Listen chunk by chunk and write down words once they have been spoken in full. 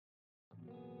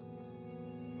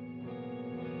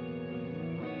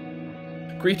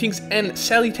Greetings and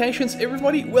salutations,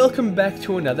 everybody. Welcome back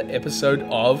to another episode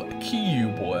of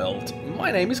Cube World.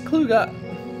 My name is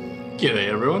Klo0ga. G'day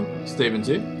everyone, Steven's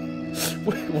here.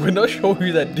 We're not sure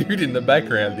who that dude in the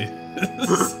background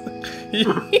is.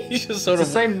 He's just sort It's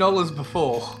of the same Gnoll as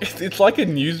before. It's like a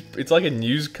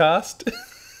newscast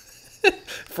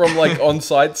from like on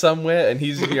site somewhere, and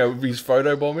he's he's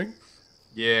photo bombing.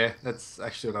 Yeah, that's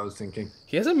actually what I was thinking.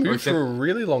 He hasn't moved for a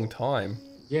really long time.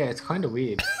 Yeah, it's kind of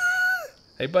weird.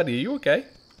 Hey buddy, are you okay?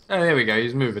 Oh, there we go.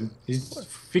 He's moving. He's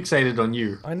fixated on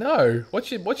you. I know.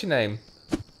 What's your name?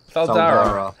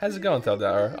 Thaldara. How's it going,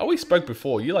 Thaldara? Oh, we spoke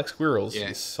before. You like squirrels, Yeah.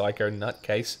 you psycho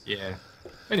nutcase. Yeah.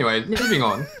 Anyway, moving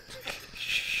on.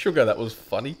 Sugar, that was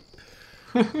funny.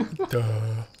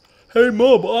 Duh. Hey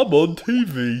Mom, I'm on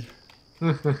TV.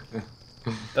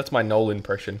 That's my Gnoll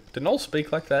impression. Did Gnoll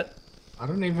speak like that? I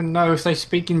don't even know if they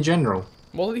speak in general.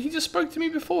 Well, he just spoke to me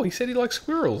before. He said he likes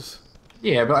squirrels.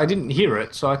 Yeah, but I didn't hear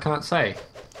it, so I can't say.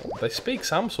 They speak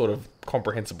some sort of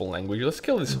comprehensible language. Let's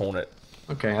kill this hornet.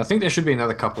 Okay, I think there should be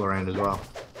another couple around as well.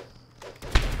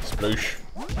 Sploosh.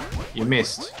 You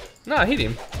missed. No, I hit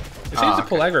him. It seems to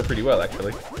pull aggro pretty well,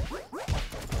 actually.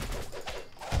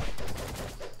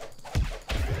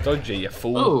 Dodgy, you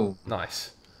fool. Oh.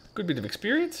 Nice. Good bit of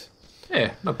experience.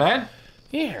 Yeah, not bad.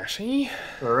 Yeah, see?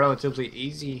 For a relatively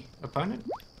easy opponent.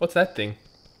 What's that thing?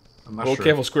 A mushroom. Oh,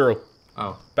 careful, squirrel.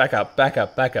 Oh, Back up, back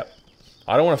up, back up.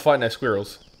 I don't want to fight no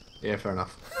squirrels. yeah, fair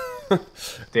enough.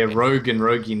 Their rogue and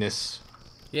roguiness.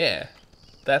 Yeah,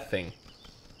 that thing.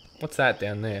 What's that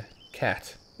down there?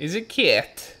 Cat. Is it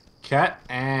cat? Cat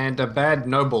and a bad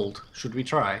nobled. Should we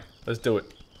try? Let's do it.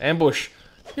 Ambush.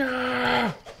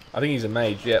 Yeah. I think he's a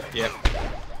mage, yep. Yep.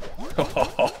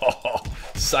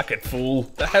 Suck it,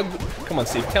 fool. Come on,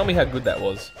 Steve, tell me how good that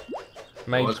was.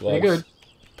 Mage was pretty good.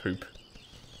 Poop.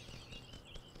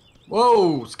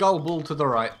 Whoa! Skull bull to the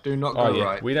right. Do not go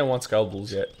right. We don't want skull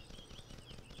bulls yet.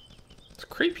 It's a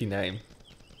creepy name.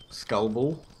 Skull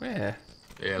bull? Yeah.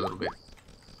 Yeah, a little bit.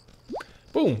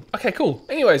 Boom. Okay, cool.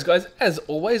 Anyways, guys, as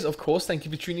always, of course, thank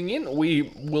you for tuning in.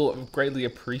 We will greatly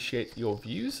appreciate your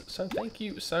views, so thank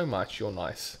you so much. You're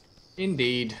nice.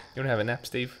 Indeed. You want to have a nap,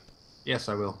 Steve? Yes,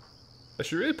 I will. I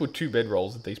should really put 2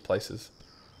 bedrolls at these places.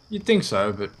 You'd think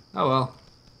so, but oh well.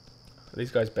 Are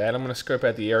these guys bad? I'm going to scope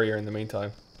out the area in the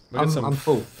meantime. We've got some I'm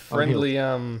full. friendly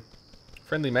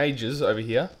mages over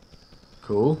here.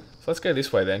 Cool. So let's go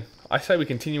this way then. I say we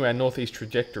continue our northeast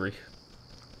trajectory.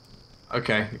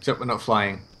 Okay, except we're not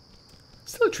flying.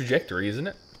 Still a trajectory, isn't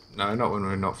it? No, not when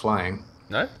we're not flying.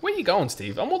 No? Where are you going,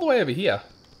 Steve? I'm all the way over here.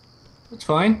 That's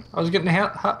fine. I was getting a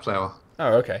heart flower.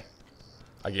 Oh, okay.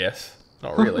 I guess.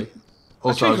 Not really.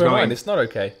 Also, I changed my mind. It's not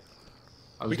okay.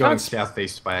 I was going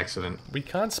southeast by accident. We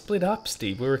can't split up,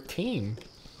 Steve. We're a team.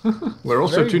 We're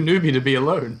also too newbie to be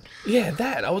alone. Yeah,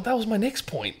 that was my next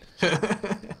point.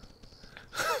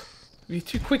 You're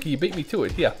too quick. You beat me to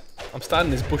it. Here, I'm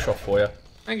starting this bush off for you.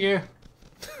 Thank you.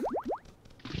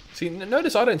 See,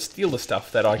 notice I don't steal the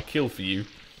stuff that I kill for you.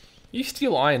 You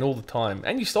steal iron all the time,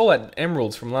 and you stole that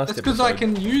emeralds from last episode. That's because I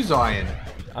can use iron.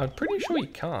 I'm pretty sure you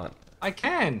can't. I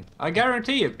can. I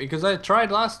guarantee it, because I tried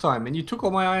last time, and you took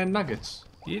all my iron nuggets.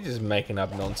 You're just making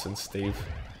up nonsense, Steve.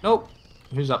 Nope.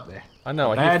 Who's up there? I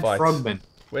know, I hear Bad fights. frogman.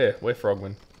 Where? Where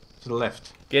frogman? To the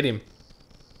left. Get him.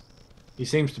 He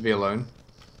seems to be alone.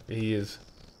 He is.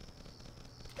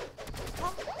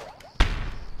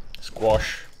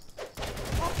 Squash.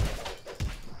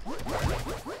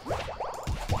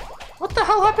 What the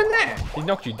hell happened there? He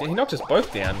knocked you. He knocked us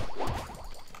both down.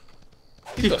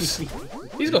 He's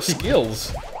got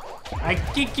skills. I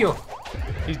kick you.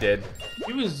 He's dead.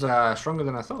 He was stronger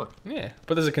than I thought. Yeah,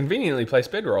 but there's a conveniently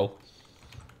placed bedroll.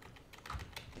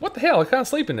 What the hell? I can't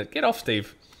sleep in it. Get off,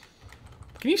 Steve.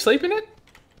 Can you sleep in it?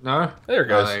 No? There it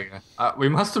goes. Oh, there you go. We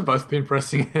must have both been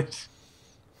pressing it.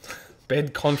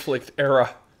 Bed conflict error.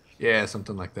 Yeah,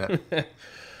 something like that.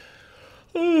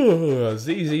 Oh,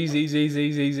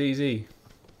 Z.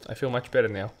 I feel much better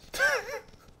now.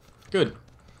 Good.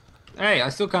 Hey, I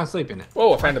still can't sleep in it.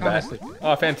 Whoa, I found a bat. Sleep in it.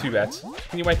 Oh, I found 2 bats.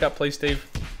 Can you wake up, please, Steve?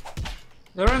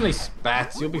 They're only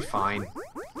spats. You'll be fine.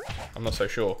 I'm not so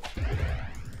sure.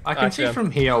 I can see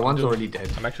from here. One's already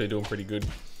dead. I'm actually doing pretty good.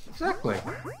 Exactly.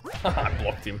 I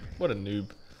blocked him. What a noob.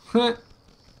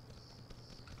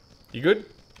 You good?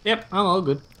 Yep, I'm all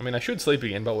good. I mean, I should sleep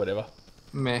again, but whatever.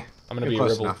 Meh. I'm gonna be a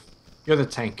close rebel. enough. You're the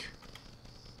tank.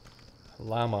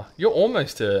 Llama. You're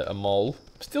almost a mole.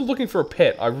 Still looking for a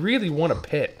pet. I really want a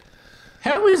pet.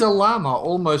 How is a llama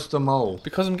almost a mole?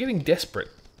 Because I'm getting desperate.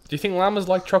 Do you think llamas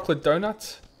like chocolate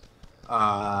donuts?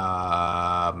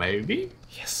 Maybe?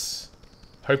 Yes.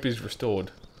 Hope is restored.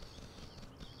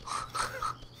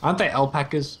 Aren't they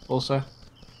alpacas also?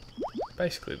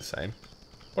 Basically the same.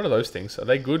 What are those things? Are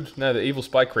they good? No, they're evil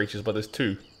spike creatures, but there's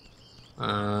two.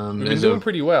 They're doing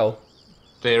pretty well.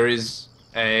 There is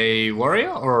a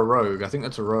warrior or a rogue. I think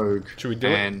that's a rogue. Should we do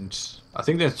it? And I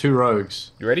think there's 2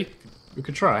 rogues. You ready? We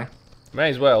could try.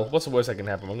 May as well. What's the worst that can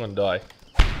happen? I'm gonna die.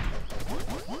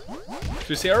 So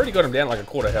you see, I already got him down like a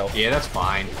quarter health. Yeah, that's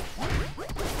fine.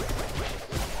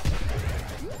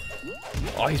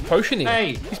 Oh, he's potioning.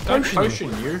 Hey, he's don't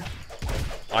potioning. potion you.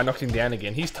 I knocked him down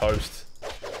again. He's toast.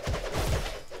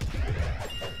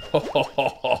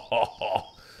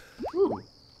 Ooh.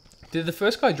 Did the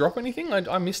first guy drop anything?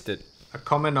 I missed it. A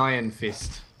common iron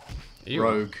fist. Ew.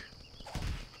 Rogue.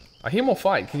 I hear more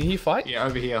fight. Can you hear fight? Yeah,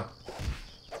 over here.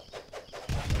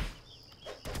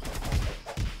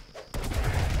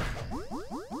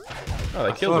 Oh,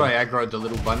 they killed I him. thought I aggroed the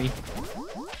little bunny.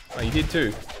 Oh, you did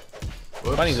too.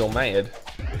 Whoops. Bunny's all mad.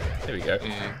 There we go.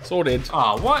 Yeah. Sorted.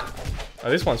 Oh, what? Oh,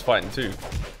 this one's fighting too.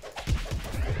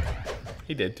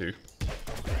 He dead too.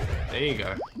 There you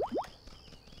go.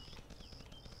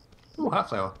 Ooh, heart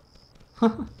flower.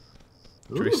 Should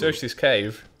we search this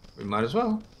cave? We might as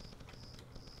well.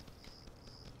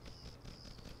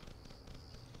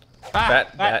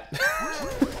 Bat.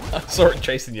 I saw it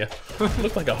chasing you. It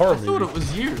looked like a horror I thought movie. it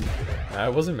was you. No,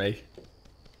 it wasn't me.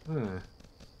 Hmm.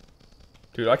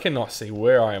 Dude, I cannot see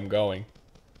where I am going.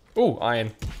 Ooh,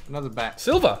 iron. Another bat.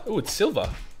 Silver. Ooh, it's silver.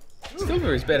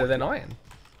 Silver is better than iron.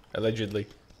 Allegedly.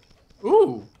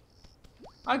 Ooh.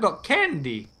 I got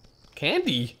candy.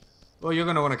 Candy? Well, you're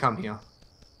going to want to come here.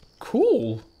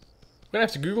 Cool. I'm gonna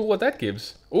have to Google what that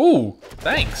gives. Ooh,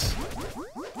 thanks.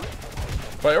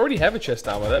 But I already have a chest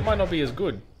armor. That might not be as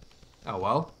good. Oh,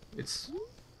 well. It's...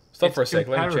 Stop for a sec.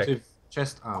 Let me check. Comparative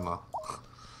chest armor.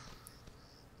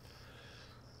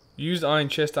 Used iron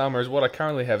chest armor is what I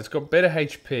currently have. It's got better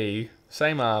HP,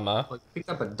 same armor, I picked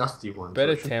up a dusty one.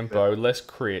 better so it should be tempo, less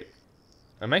crit.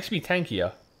 It makes me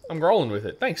tankier. I'm rolling with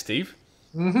it. Thanks, Steve.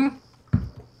 Mm-hmm.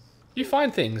 You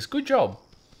find things. Good job.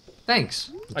 Thanks.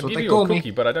 I'd That's what give they you call a cookie,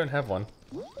 me. but I don't have one.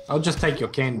 I'll just take your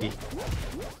candy.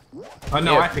 Oh,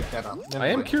 no, Yeah. I picked that up. Never I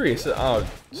am mind. curious. Oh,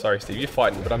 sorry, Steve. You're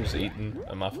fighting, but I'm just eating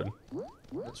a muffin.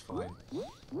 That's fine.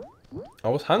 I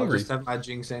was I'll hungry. just have my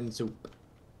ginseng soup.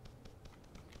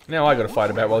 Now I gotta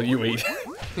fight about while you eat.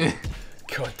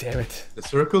 God damn it. The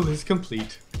circle is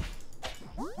complete.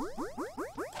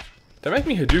 Don't make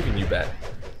me Hadouken, you bat.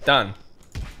 Done.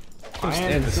 I can't I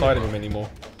stand am the sight of silver. him anymore.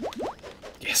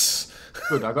 Yes!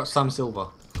 Good, I got some silver.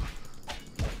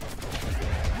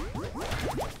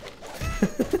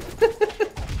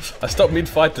 I stopped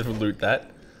mid-fight to loot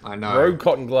that. I know. Rogue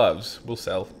cotton gloves. We'll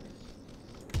sell.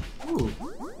 Ooh.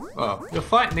 Oh, you're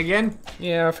fighting again?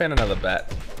 Yeah, I found another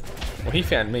bat. Well, he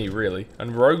found me, really.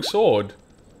 And rogue sword.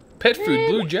 Pet food,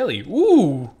 blue jelly.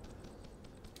 Ooh!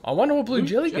 I wonder what blue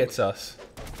jelly gets us.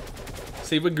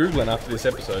 See, we're Googling after this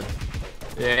episode.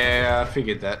 Yeah, I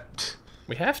figured that.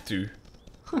 We have to.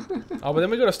 Oh, but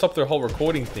then we gotta stop the whole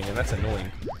recording thing, and that's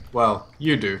annoying. Well,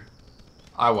 you do.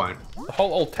 I won't. The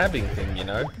whole old tabbing thing, you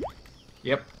know?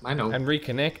 Yep, I know. And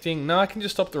reconnecting. No, I can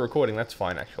just stop the recording. That's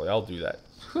fine, actually. I'll do that.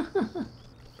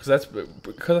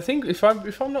 Because I think, if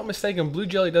I'm not mistaken, blue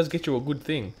jelly does get you a good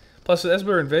thing. Plus, as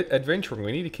we're adventuring,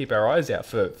 we need to keep our eyes out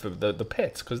for the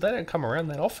pets, because they don't come around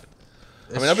that often.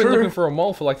 I mean, I've been looking for a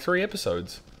mole for like 3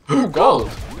 episodes. Ooh, gold!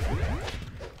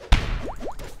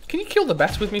 Can you kill the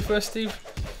bats with me first, Steve?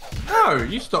 No,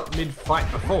 you stopped mid-fight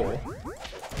before.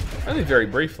 Only very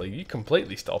briefly. You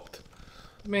completely stopped.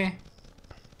 Meh.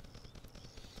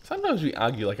 Sometimes we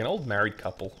argue like an old married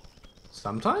couple.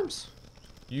 Sometimes.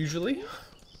 Usually.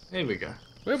 There we go.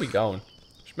 Where are we going?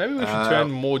 Maybe we should turn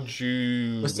more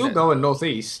due... We're still going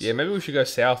northeast. Yeah, maybe we should go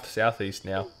southeast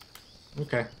now.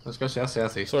 Okay, let's go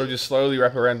southeast. Sort of just slowly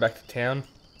wrap around back to town.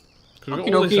 Because we've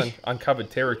got all this uncovered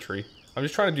territory. I'm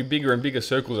just trying to do bigger and bigger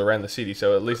circles around the city,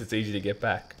 so at least it's easy to get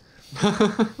back.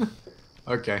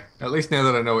 Okay, at least now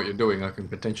that I know what you're doing, I can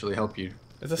potentially help you.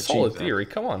 It's a solid theory,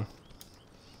 come on.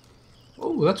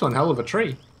 Oh, that's one hell of a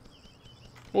tree.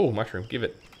 Oh, mushroom, give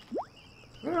it.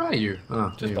 Where are you?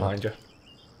 Oh, Just behind you.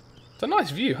 It's a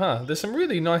nice view, huh? There's some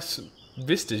really nice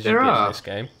vistas you There get are. in this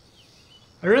game.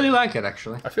 I really like it,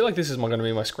 actually. I feel like this is going to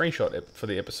be my screenshot for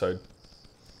the episode.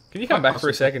 Can you come back for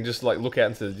a second, just like look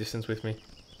out into the distance with me?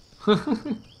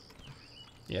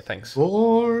 Yeah, thanks.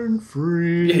 Born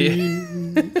free.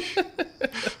 Yeah.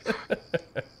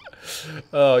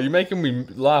 Oh, you're making me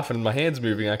laugh and my hand's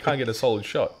moving. I can't get a solid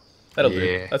shot. That'll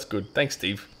do. That's good. Thanks,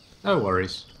 Steve. No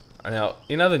worries. Now,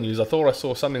 in other news, I thought I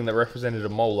saw something that represented a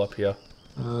mole up here.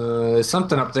 There's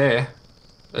something up there.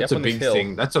 That's Up a on this big hill.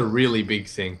 thing. That's a really big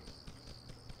thing.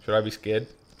 Should I be scared?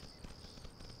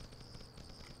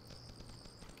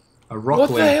 A rockling.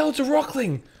 What the hell? It's a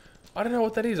rockling! I don't know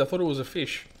what that is. I thought it was a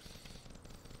fish.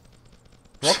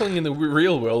 Rockling in the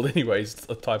real world, anyways, is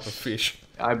a type of fish.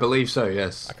 I believe so,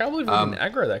 yes. I can't believe we didn't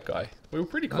aggro that guy. We were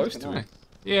pretty close to him.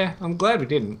 Yeah, I'm glad we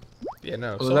didn't. Yeah,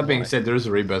 no. Well, that being said, there is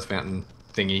a rebirth fountain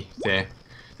thingy there.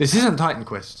 This isn't Titan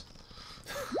Quest.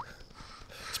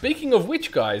 Speaking of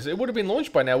which, guys, it would have been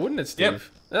launched by now, wouldn't it, Steve? Yep.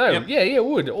 No, Yep. yeah, it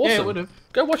would. Awesome. Yeah, it would have.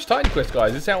 Go watch Titan Quest,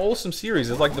 guys. It's our awesome series.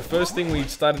 It's like the first thing we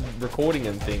started recording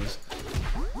and things.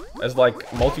 As like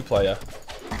multiplayer.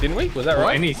 Didn't we? Was that Or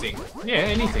right? anything. Yeah,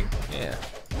 anything. Yeah.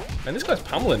 Man, this guy's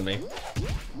pummeling me.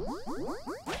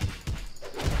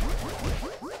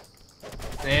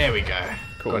 There we go.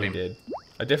 Cool, Got he him. did.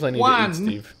 I definitely need One. to eat,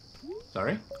 Steve.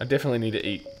 Sorry? I definitely need to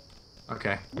eat.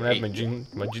 Okay. I'm gonna have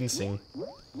my ginseng.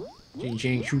 Ooh,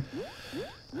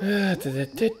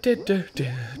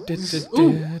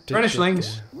 Ooh, radish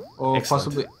lings. Or Excellent.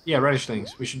 possibly... Yeah, radish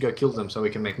lings. We should go kill them so we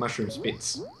can make mushroom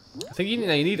spits. I think you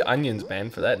need onions, man,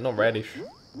 for that, not radish.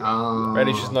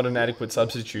 Radish is not an adequate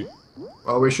substitute.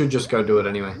 Well, we should just go do it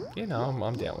anyway. Yeah, no,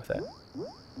 I'm down with that.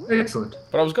 Excellent.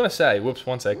 But I was gonna say, whoops,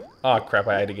 one sec. Oh crap,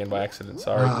 I ate again by accident,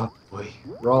 sorry. Oh, boy.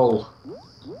 Roll.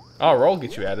 Oh, roll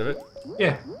gets you out of it.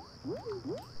 Yeah.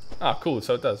 Ah, cool,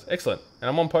 so it does. Excellent. And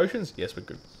I'm on potions? Yes, we're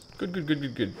good.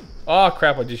 Good. Oh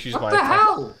crap, I just used my What the attack.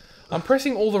 hell? I'm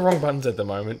pressing all the wrong buttons at the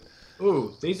moment.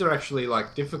 Ooh, these are actually,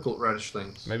 like, difficult radish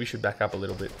lings. Maybe you should back up a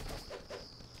little bit.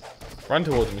 Run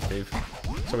towards me, Steve.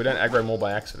 So we don't aggro more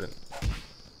by accident.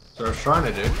 So I was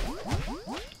trying to do.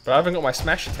 But I haven't got my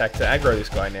smash attack to aggro this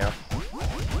guy now.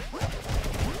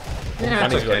 Yeah,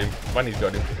 Bunny's it's okay. got him. Bunny's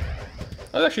got him.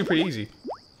 That was actually pretty easy.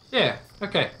 Yeah,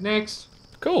 okay, next.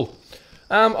 Cool.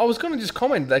 I was gonna just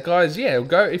comment that, guys, yeah,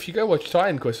 if you go watch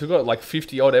Titan Quest, we've got like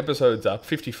 50 odd episodes up,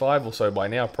 55 or so by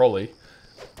now, probably.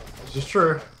 This is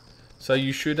true. So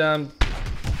you should have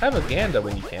a gander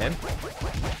when you can.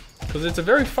 Because it's a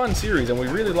very fun series and we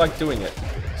really like doing it.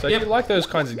 So if you like those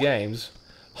kinds of games,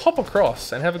 hop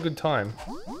across and have a good time.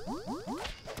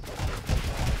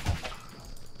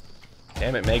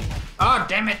 Damn it, Meg. Oh,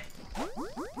 damn it!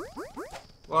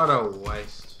 What a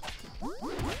waste.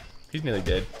 He's nearly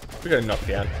dead. We got him knocked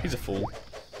down. He's a fool.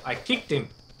 I kicked him.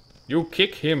 You'll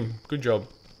kick him. Good job.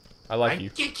 I like you.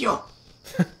 Kick you.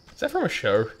 Is that from a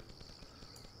show?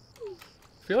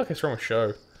 I feel like it's from a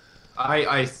show.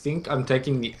 I think I'm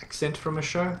taking the accent from a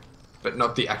show, but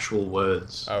not the actual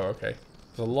words. Oh, okay.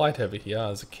 There's a light over here.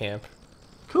 There's a camp.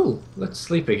 Cool. Let's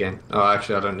sleep again. Oh,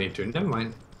 actually, I don't need to. Never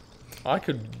mind. I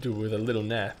could do with a little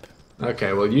nap.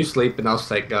 Okay, well, you sleep and I'll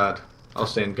take guard. I'll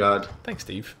stand guard Thanks,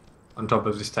 Steve. on top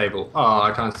of this table. Oh,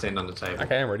 I can't stand on the table.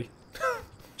 Okay, I'm ready.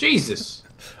 Jesus.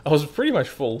 I was pretty much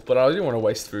full, but I didn't want to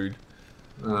waste food.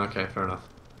 Oh, okay, fair enough.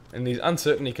 In these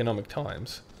uncertain economic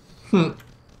times. It's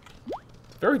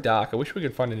very dark. I wish we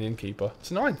could find an innkeeper.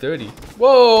 It's 9:30.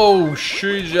 Whoa!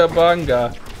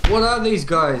 Shujabanga. What are these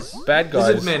guys? Bad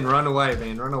guys. Lizard men, run away,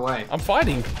 man, run away. I'm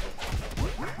fighting.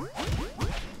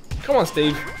 Come on,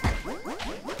 Steve.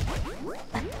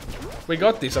 We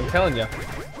got this, I'm telling you.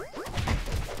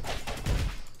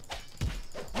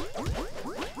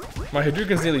 My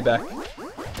Hadouken's nearly back.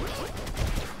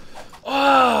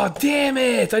 Oh, damn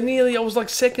it! I was like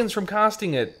seconds from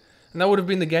casting it. And that would have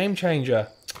been the game changer.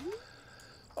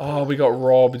 Oh, we got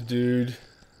robbed, dude.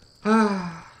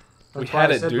 We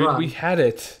had it, dude. We had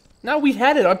it. No, we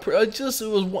had it. It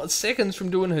was seconds from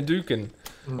doing Hadouken.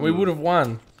 And we would have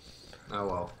won. Oh,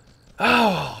 well.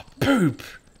 Oh, poop.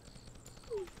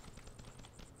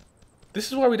 This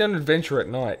is why we don't adventure at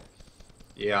night.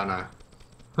 Yeah, I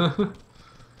know.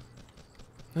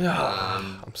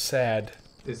 I'm sad.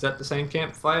 Is that the same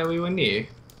campfire we were near?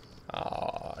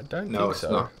 Oh, I don't No, think it's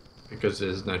so. not. Because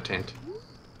there's no tent.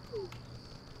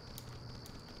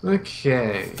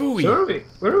 Okay. Phooey. So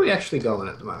where are we actually going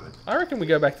at the moment? I reckon we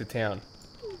go back to town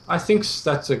I think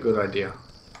that's a good idea.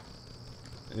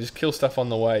 and just kill stuff on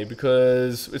the way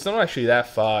because it's not actually that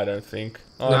far, I don't think.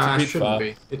 Oh, Nah, it it's a bit shouldn't far.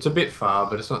 be. It's a bit far,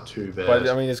 but it's not too bad. But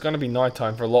I mean, it's going to be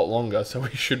nighttime for a lot longer, so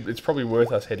it's probably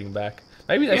worth us heading back.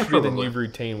 Maybe that Yeah, should be the probably. new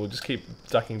routine. We'll just keep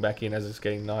ducking back in as it's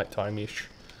getting nighttime-ish.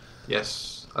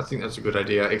 Yes, I think that's a good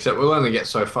idea. Except we'll only get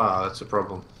so far. That's a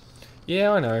problem.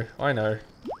 Yeah, I know.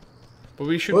 But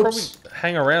we should Whoops. probably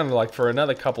hang around like for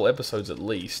another couple episodes at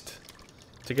least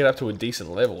to get up to a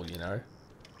decent level, you know.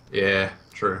 Yeah,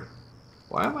 true.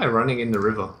 Why am I running in the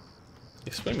river?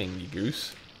 You're swimming, you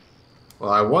goose. Well,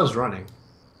 I was running.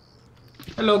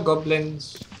 Hello,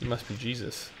 goblins. You must be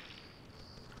Jesus.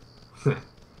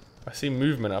 I see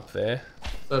movement up there.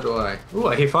 So do I. Ooh,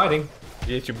 I hear fighting.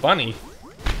 Yeah, it's your bunny.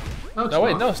 No, it's No,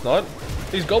 wait, not. no, it's not.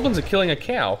 These goblins are killing a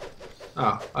cow.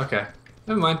 Oh, okay.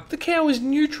 Never mind. The cow is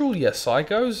neutral, you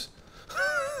psychos.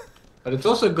 But it's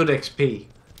also good XP.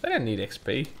 They don't need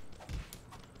XP.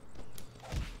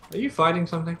 Are you fighting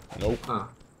something? Nope. Oh.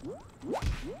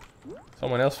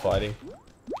 Someone else fighting.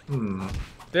 Hmm.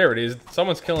 There it is.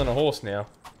 Someone's killing a horse now.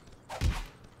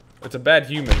 It's a bad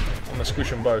human. I'm gonna squish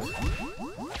them both.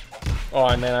 Oh,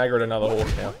 and then I got another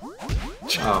horse now.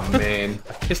 Oh, man.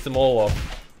 I pissed them all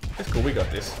off. That's cool, we got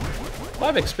this.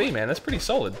 5 XP, man. That's pretty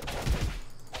solid.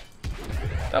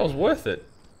 That was worth it.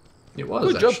 It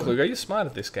was, Good job, actually. Klo0ga. You're smart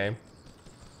at this game.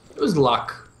 It was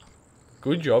luck.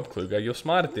 Good job, Klo0ga. You're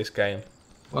smart at this game.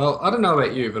 Well, I don't know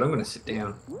about you, but I'm going to sit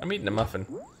down. I'm eating a muffin.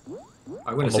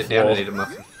 I'm going On to the sit down and floor. eat a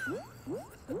muffin.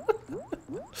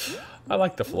 I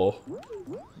like the floor.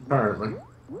 Apparently.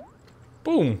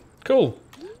 Boom. Cool.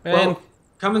 Man. Well,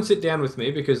 come and sit down with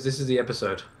me because this is the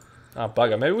episode. Oh,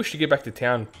 bugger. Maybe we should get back to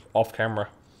town off camera.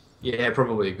 Yeah,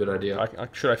 probably a good idea.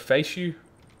 Should I face you?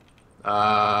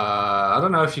 I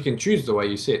don't know if you can choose the way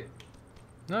you sit.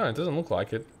 No, it doesn't look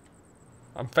like it.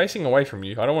 I'm facing away from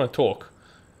you. I don't want to talk.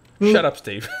 Shut up,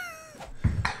 Steve.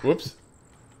 Whoops.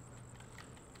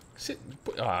 Sit.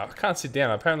 Oh, I can't sit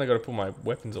down. I apparently got to put my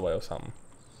weapons away or something.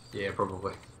 Yeah,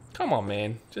 probably. Come on,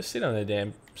 man. Just sit on the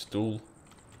damn stool.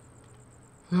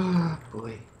 Ah,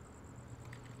 boy.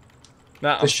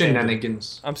 Nah, The I'm standing.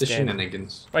 shenanigans. I'm the standing.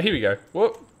 shenanigans. Wait, here we go.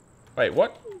 Whoop. Wait,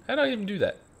 what? How do I even do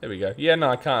that? There we go. Yeah, no,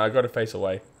 I can't. I got to face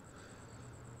away.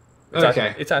 It's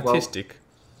Okay. It's artistic.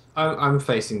 Well, I'm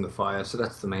facing the fire, so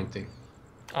that's the main thing.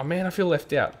 Oh, man, I feel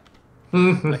left out.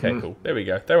 Okay, cool. There we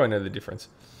go. They won't know the difference.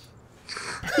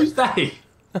 Who's they?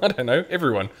 I don't know.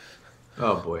 Everyone.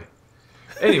 Oh, boy.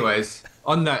 Anyways,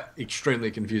 on that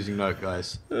extremely confusing note,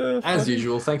 guys, as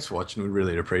usual, thanks for watching. We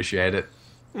really appreciate it.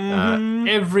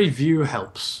 Every view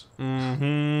helps,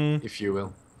 if you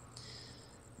will.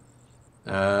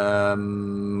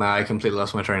 I completely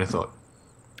lost my train of thought.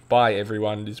 Bye,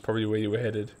 everyone, is probably where you were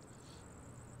headed.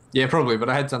 Yeah, probably, but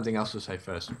I had something else to say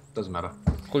first. Doesn't matter.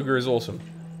 Klo0ga is awesome.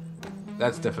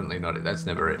 That's definitely not it. That's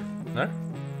never it. No?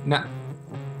 Nah.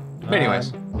 But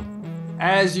anyways,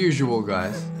 as usual,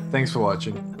 guys, thanks for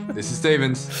watching. This is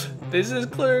Stevens, This is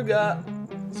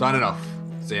Klo0ga. signing off.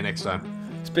 See you next time.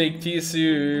 Speak to you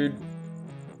soon.